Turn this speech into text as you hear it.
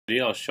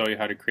video, I'll show you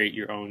how to create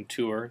your own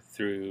tour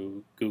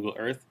through Google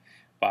Earth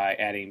by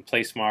adding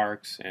place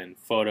marks and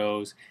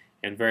photos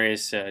and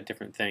various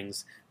different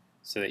things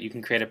so that you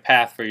can create a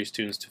path for your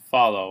students to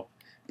follow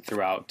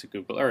throughout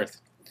Google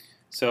Earth.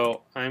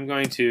 So I'm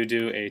going to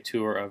do a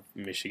tour of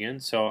Michigan.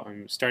 So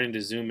I'm starting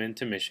to zoom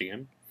into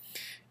Michigan.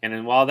 And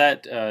then while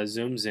that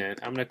zooms in,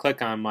 I'm going to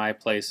click on My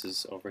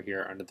Places over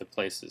here under the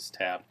Places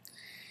tab.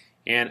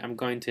 And I'm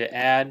going to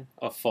add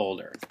a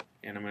folder.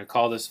 And I'm going to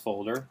call this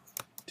folder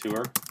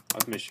Tour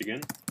of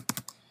Michigan.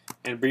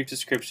 And brief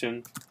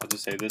description, I'll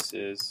just say this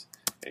is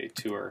a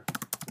tour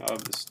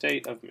of the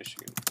state of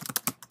Michigan.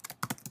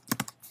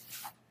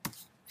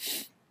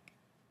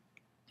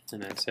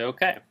 And then say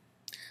OK.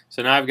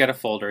 So now I've got a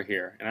folder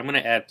here, and I'm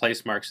going to add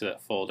place marks to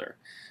that folder.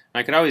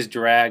 I could always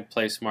drag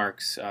place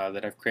marks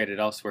that I've created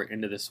elsewhere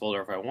into this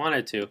folder if I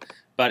wanted to,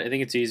 but I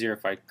think it's easier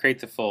if I create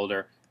the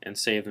folder and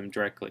save them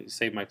directly,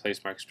 save my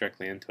place marks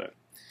directly into it.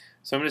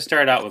 So I'm going to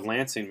start out with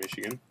Lansing,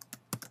 Michigan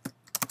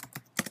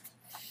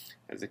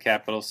as the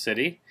capital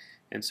city,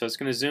 and so it's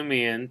going to zoom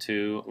me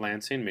into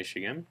Lansing,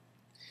 Michigan.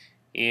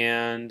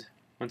 And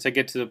once I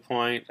get to the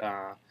point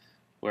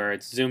where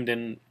it's zoomed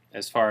in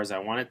as far as I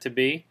want it to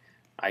be,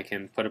 I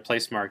can put a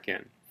place mark in.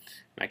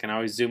 And I can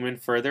always zoom in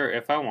further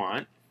if I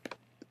want,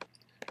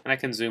 and I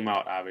can zoom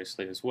out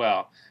obviously as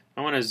well.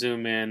 I want to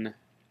zoom in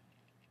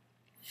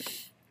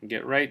and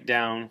get right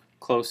down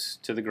close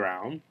to the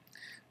ground.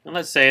 And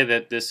let's say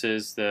that this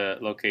is the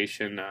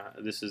location,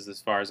 this is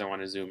as far as I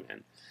want to zoom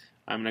in.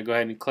 I'm going to go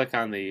ahead and click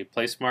on the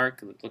place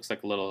mark. It looks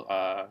like a little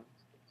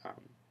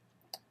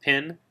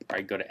pin, or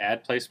I go to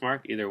add place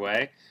mark, either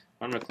way.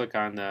 I'm going to click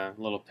on the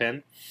little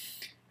pin.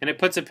 And it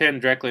puts a pin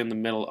directly in the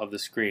middle of the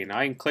screen.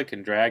 I can click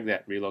and drag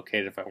that,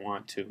 relocate it if I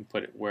want to, and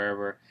put it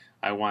wherever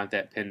I want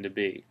that pin to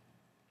be.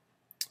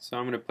 So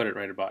I'm going to put it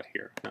right about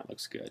here. That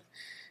looks good.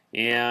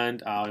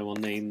 And I will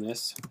name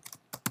this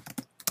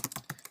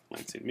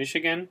Lansing,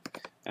 Michigan.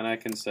 And I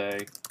can say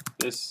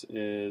this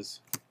is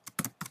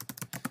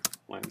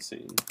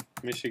Lansing,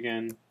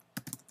 Michigan,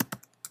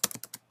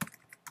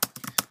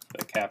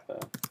 the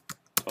capital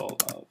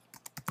of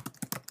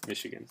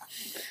Michigan.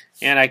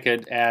 And I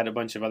could add a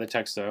bunch of other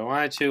text if I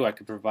wanted to. I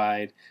could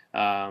provide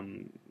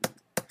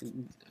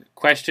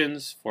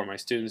questions for my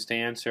students to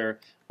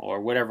answer, or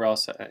whatever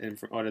else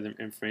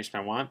information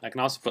I want. I can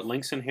also put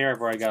links in here.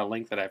 I've already got a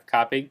link that I've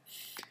copied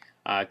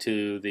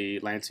to the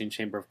Lansing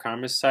Chamber of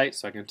Commerce site,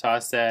 so I can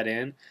toss that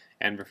in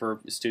and refer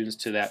students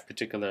to that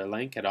particular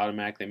link. It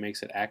automatically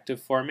makes it active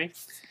for me.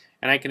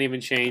 And I can even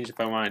change, if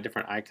I want a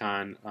different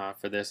icon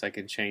for this, I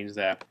can change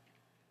that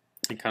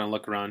and kind of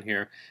look around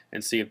here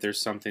and see if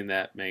there's something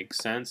that makes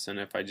sense. And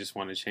if I just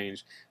want to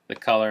change the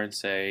color and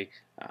say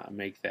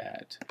make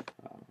that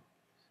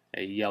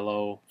a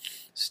yellow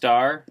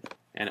star,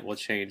 and it will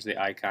change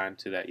the icon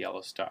to that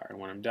yellow star. And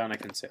when I'm done, I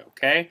can say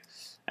OK.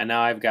 And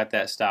now I've got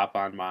that stop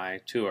on my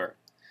tour,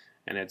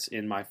 and it's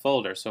in my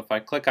folder. So if I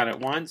click on it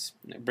once,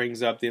 it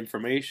brings up the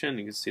information.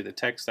 You can see the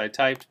text I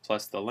typed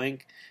plus the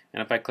link.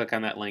 And if I click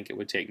on that link, it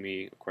would take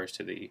me, of course,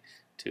 to the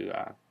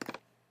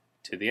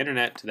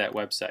internet, to that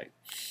website.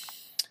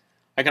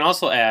 I can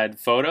also add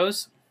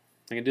photos.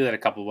 I can do that a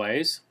couple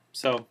ways.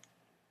 So I'm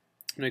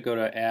going to go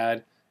to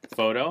Add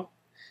Photo,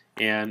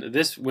 and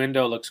this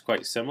window looks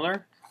quite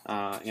similar.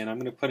 And I'm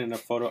going to put in a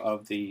photo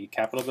of the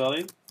Capitol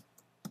building.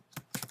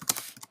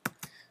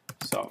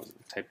 So I'll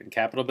type in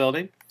Capitol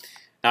building.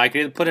 Now I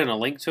could either put in a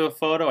link to a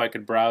photo, I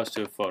could browse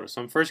to a photo.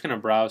 So I'm first going to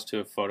browse to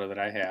a photo that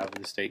I have of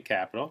the state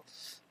capitol.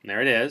 And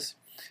there it is.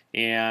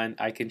 And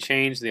I can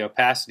change the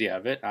opacity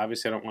of it.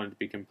 Obviously I don't want it to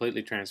be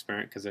completely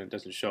transparent because then it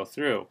doesn't show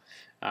through.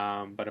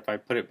 But if I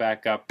put it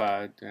back up,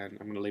 and I'm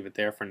going to leave it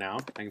there for now,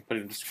 I can put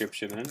a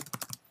description in.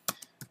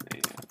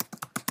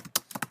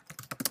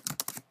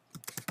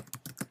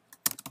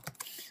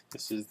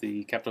 This is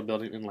the Capitol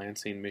building in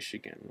Lansing,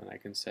 Michigan. And I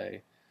can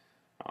say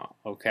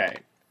OK.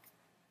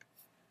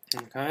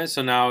 Okay,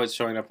 so now it's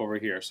showing up over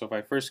here. So if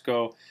I first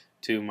go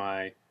to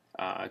my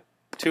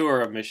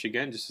tour of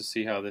Michigan, just to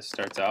see how this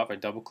starts out, if I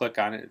double click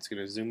on it, it's going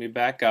to zoom me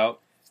back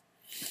out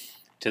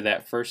to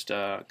that first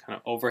kind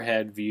of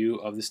overhead view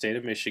of the state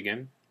of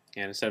Michigan.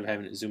 And instead of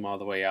having it zoom all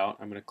the way out,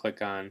 I'm going to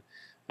click on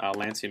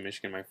Lansing,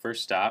 Michigan, my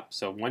first stop.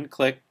 So one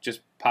click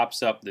just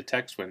pops up the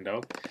text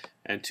window,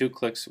 and 2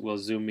 clicks will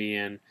zoom me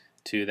in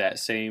to that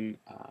same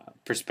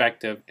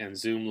perspective and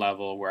zoom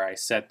level where I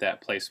set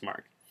that place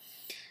mark.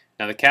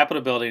 Now the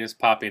Capitol building is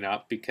popping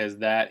up because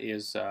that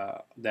is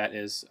a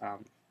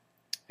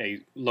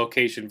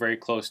location very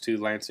close to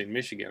Lansing,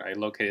 Michigan. I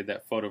located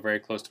that photo very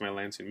close to my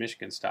Lansing,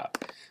 Michigan stop.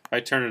 If I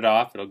turn it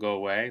off, it'll go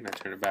away, and I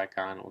turn it back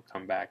on, it will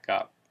come back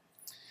up.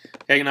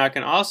 Okay, now I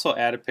can also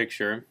add a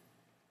picture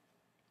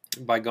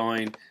by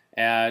going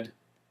Add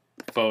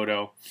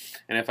Photo,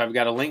 and if I've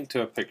got a link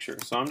to a picture,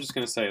 so I'm just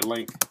going to say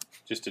link,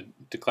 just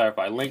to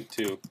clarify, link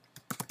to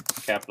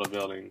Capitol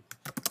building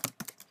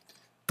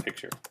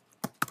picture.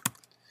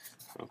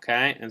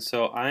 Okay, and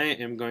so I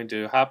am going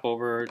to hop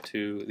over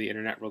to the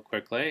internet real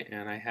quickly,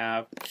 and I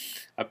have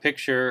a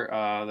picture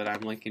that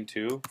I'm linking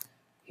to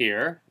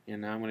here,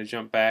 and now I'm going to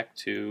jump back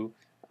to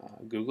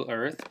Google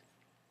Earth,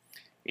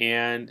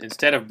 and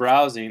instead of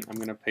browsing, I'm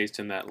going to paste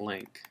in that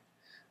link.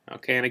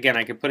 Okay, and again,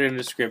 I can put it in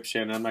the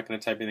description. I'm not going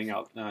to type anything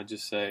out.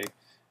 Just say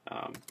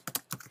my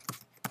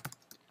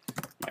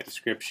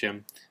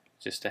description,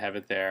 just to have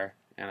it there,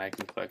 and I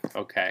can click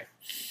OK.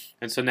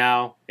 And so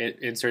now it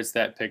inserts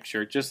that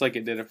picture just like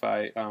it did if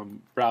I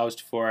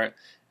browsed for it.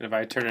 And if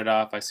I turn it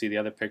off, I see the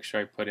other picture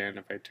I put in.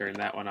 If I turn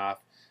that one off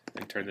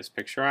and turn this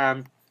picture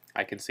on,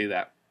 I can see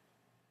that.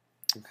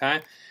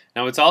 Okay.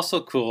 Now what's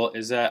also cool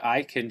is that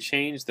I can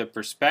change the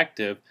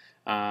perspective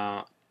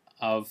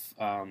of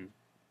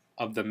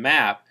the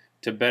map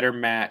to better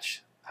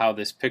match how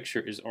this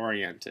picture is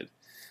oriented.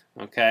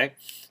 Okay,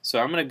 so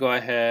I'm going to go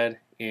ahead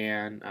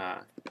and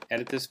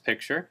edit this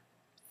picture,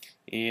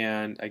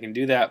 and I can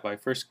do that by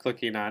first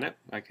clicking on it.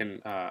 I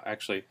can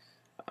actually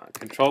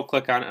control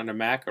click on it on a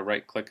Mac or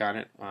right click on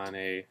it on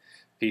a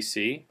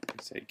PC,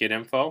 say get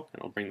info, and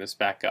it'll bring this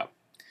back up.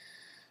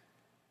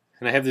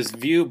 And I have this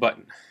view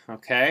button,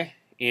 okay,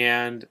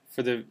 and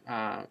for the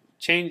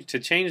to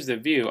change the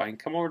view, I can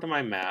come over to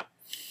my map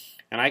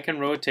and I can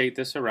rotate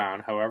this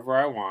around however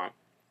I want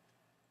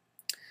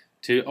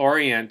to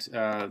orient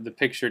the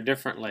picture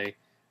differently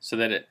so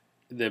that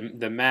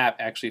the map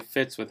actually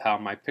fits with how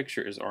my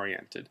picture is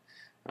oriented.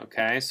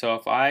 Okay, so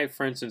if I,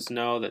 for instance,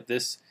 know that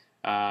this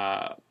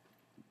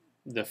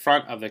the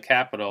front of the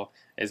Capitol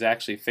is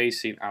actually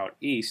facing out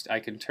east, I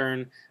can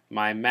turn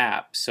my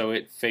map so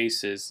it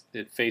faces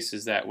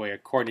that way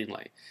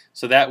accordingly.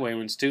 So that way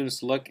when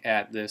students look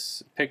at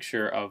this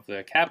picture of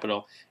the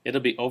Capitol, it'll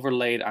be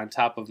overlaid on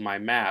top of my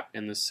map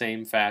in the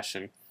same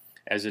fashion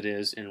as it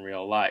is in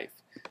real life,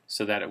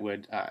 so that it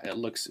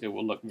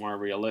will look more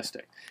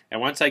realistic. And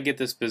once I get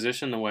this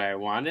position the way I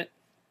want it,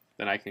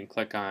 then I can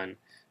click on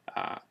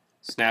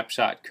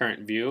Snapshot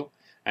Current View,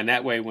 and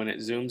that way when it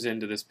zooms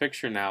into this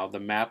picture now,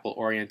 the map will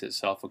orient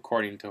itself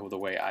according to the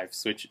way I've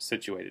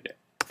situated it.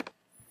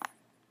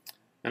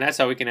 And that's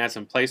how we can add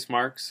some place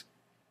marks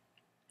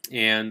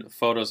and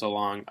photos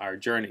along our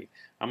journey.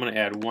 I'm going to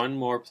add one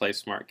more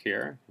place mark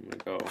here. I'm going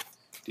to go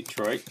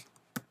Detroit.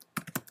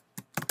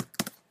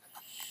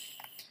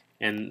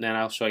 And then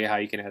I'll show you how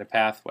you can add a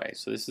pathway.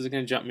 So this is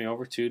going to jump me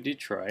over to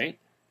Detroit.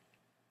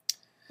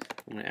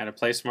 I'm going to add a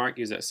place mark,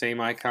 use that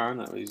same icon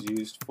that was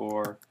used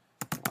for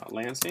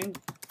Lansing.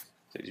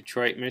 So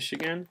Detroit,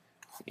 Michigan,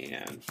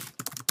 and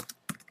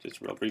just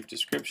a real brief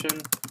description.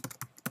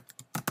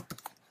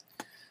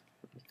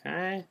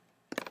 Okay,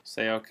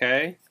 say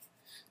OK.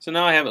 So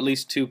now I have at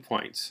least 2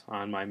 points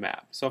on my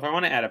map. So if I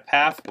want to add a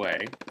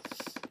pathway,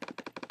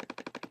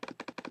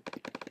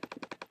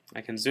 I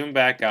can zoom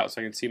back out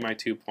so I can see my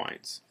 2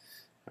 points.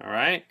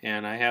 Alright,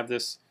 and I have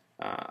this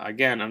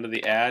again under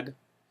the Add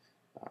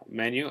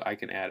menu. I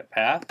can add a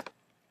path.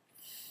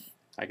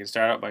 I can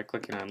start out by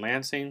clicking on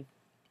Lansing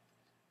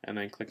and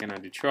then clicking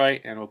on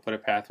Detroit, and we'll put a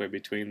pathway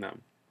between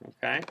them.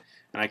 Okay,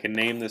 and I can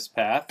name this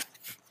path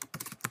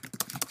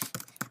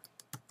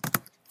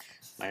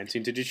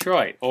Lansing to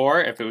Detroit,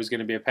 or if it was going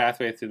to be a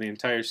pathway through the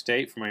entire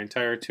state for my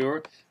entire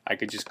tour, I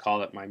could just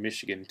call it my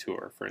Michigan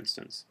tour, for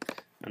instance,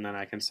 and then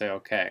I can say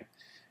OK.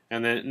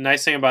 And the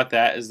nice thing about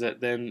that is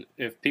that then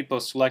if people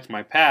select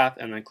my path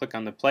and then click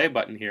on the play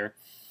button here,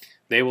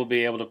 they will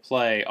be able to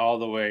play all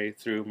the way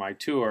through my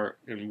tour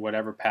in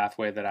whatever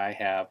pathway that I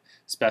have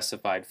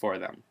specified for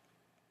them.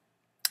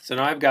 So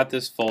now I've got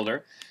this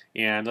folder,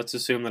 and let's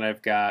assume that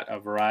I've got a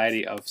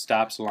variety of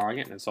stops along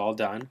it and it's all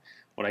done.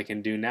 What I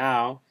can do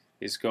now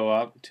is go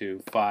up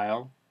to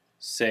File,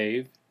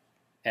 Save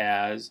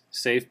As,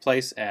 Save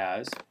Place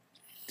As,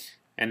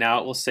 and now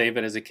it will save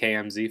it as a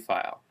KMZ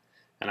file.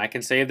 And I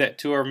can save that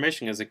tour of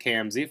Michigan as a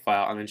KMZ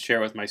file and then share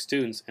it with my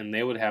students, and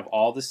they would have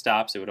all the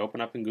stops. It would open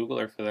up in Google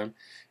Earth for them.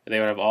 They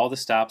would have all the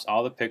stops,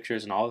 all the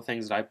pictures, and all the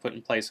things that I put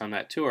in place on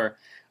that tour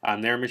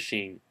on their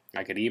machine.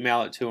 I could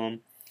email it to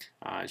them,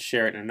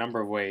 share it in a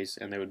number of ways,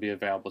 and they would be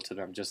available to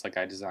them just like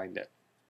I designed it.